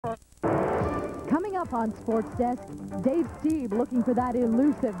up on Sports Desk, Dave Stieb looking for that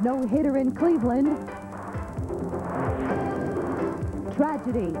elusive no-hitter in Cleveland.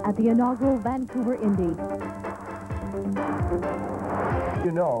 Tragedy at the inaugural Vancouver Indy.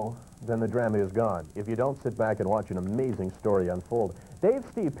 You know, then the drama is gone. If you don't sit back and watch an amazing story unfold. Dave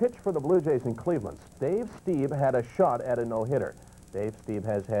Stieb pitched for the Blue Jays in Cleveland. Dave Stieb had a shot at a no-hitter. Dave Stieb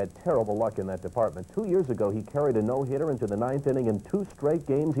has had terrible luck in that department. 2 years ago, he carried a no-hitter into the ninth inning. In 2 straight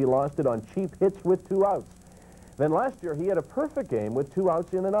games, he lost it on cheap hits with 2 outs. Then last year, he had a perfect game with 2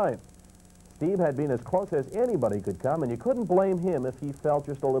 outs in the ninth. Stieb had been as close as anybody could come, and you couldn't blame him if he felt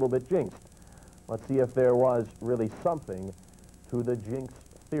just a little bit jinxed. Let's see if there was really something to the jinx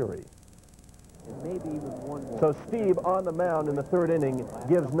theory. And maybe even one more. So Stieb on the mound in the 3rd inning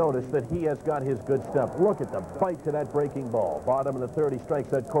gives notice that he has got his good stuff. Look at the bite to that breaking ball. Bottom of the 3rd, he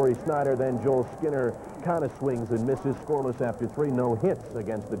strikes at Corey Snyder. Then Joel Skinner kind of swings and misses, scoreless after 3. No hits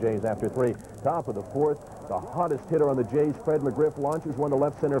against the Jays after 3. Top of the 4th, the hottest hitter on the Jays, Fred McGriff, launches one to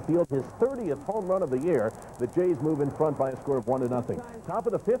left center field. His 30th home run of the year. The Jays move in front by a score of 1-0. Top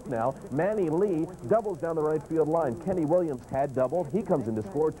of the 5th now, Manny Lee doubles down the right field line. Kenny Williams had doubled. He comes in to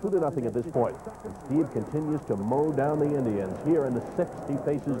score 2-0 at this point. And Stieb continues to mow down the Indians. Here in the 6th, he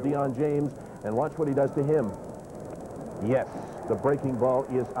faces Deion James, and watch what he does to him. Yes, the breaking ball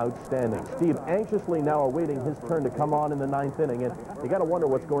is outstanding. Stieb anxiously now awaiting his turn to come on in the 9th inning, and you got to wonder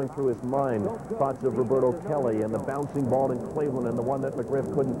what's going through his mind. Thoughts of Roberto Kelly and the bouncing ball in Cleveland and the one that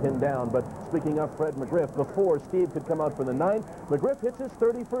McGriff couldn't pin down. But speaking of Fred McGriff, before Stieb could come out for the 9th, McGriff hits his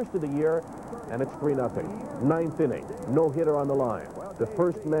 31st of the year, and it's 3-0. 9th inning, no hitter on the line. The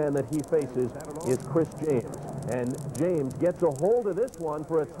first man that he faces is Chris James. And James gets a hold of this one.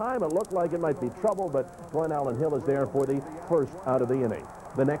 For a time, it looked like it might be trouble, but Glenn Allen Hill is there for the 1st out of the inning.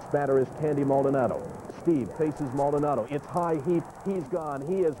 The next batter is Candy Maldonado. Stieb faces Maldonado. It's high heat. He's gone.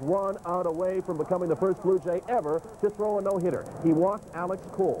 He is 1 out away from becoming the first Blue Jay ever to throw a no-hitter. He walked Alex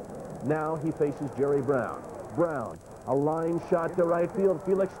Cole. Now he faces Jerry Brown. Brown, a line shot to right field.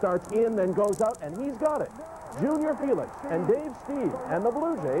 Felix starts in, then goes out, and he's got it. Junior Felix and Dave Stieb and the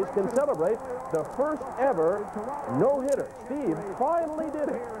Blue Jays can celebrate the first ever no-hitter. Stieb finally did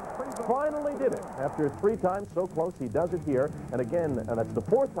it. Finally did it. After 3 times so close, he does it here. And again, that's the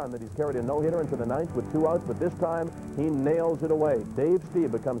 4th time that he's carried a no-hitter into the 9th with 2 outs, but this time he nails it away. Dave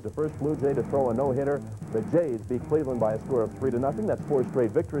Stieb becomes the first Blue Jay to throw a no-hitter. The Jays beat Cleveland by a score of 3-0. That's 4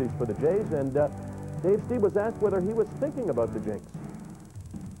 straight victories for the Jays. And Dave Stieb was asked whether he was thinking about the jinx.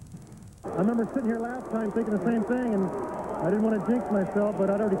 I remember sitting here last time thinking the same thing, and I didn't want to jinx myself, but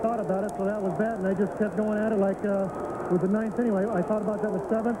I'd already thought about it, so that was that, and I just kept going at it like with the 9th inning. I thought about that in the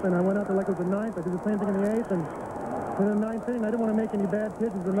 7th, and I went out there like it was the 9th. I did the same thing in the 8th, and in the 9th inning, I didn't want to make any bad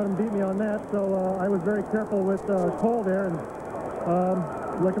pitches and let him beat me on that, so I was very careful with Cole there, and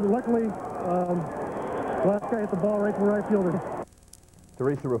luckily, last guy hit the ball right to the right fielder.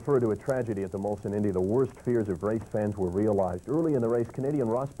 Teresa referred to a tragedy at the Molson Indy. The worst fears of race fans were realized. Early in the race, Canadian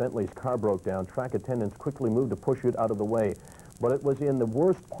Ross Bentley's car broke down. Track attendants quickly moved to push it out of the way. But it was in the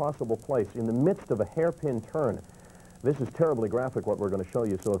worst possible place, in the midst of a hairpin turn. This is terribly graphic, what we're going to show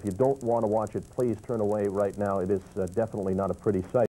you, so if you don't want to watch it, please turn away right now. It is definitely not a pretty sight.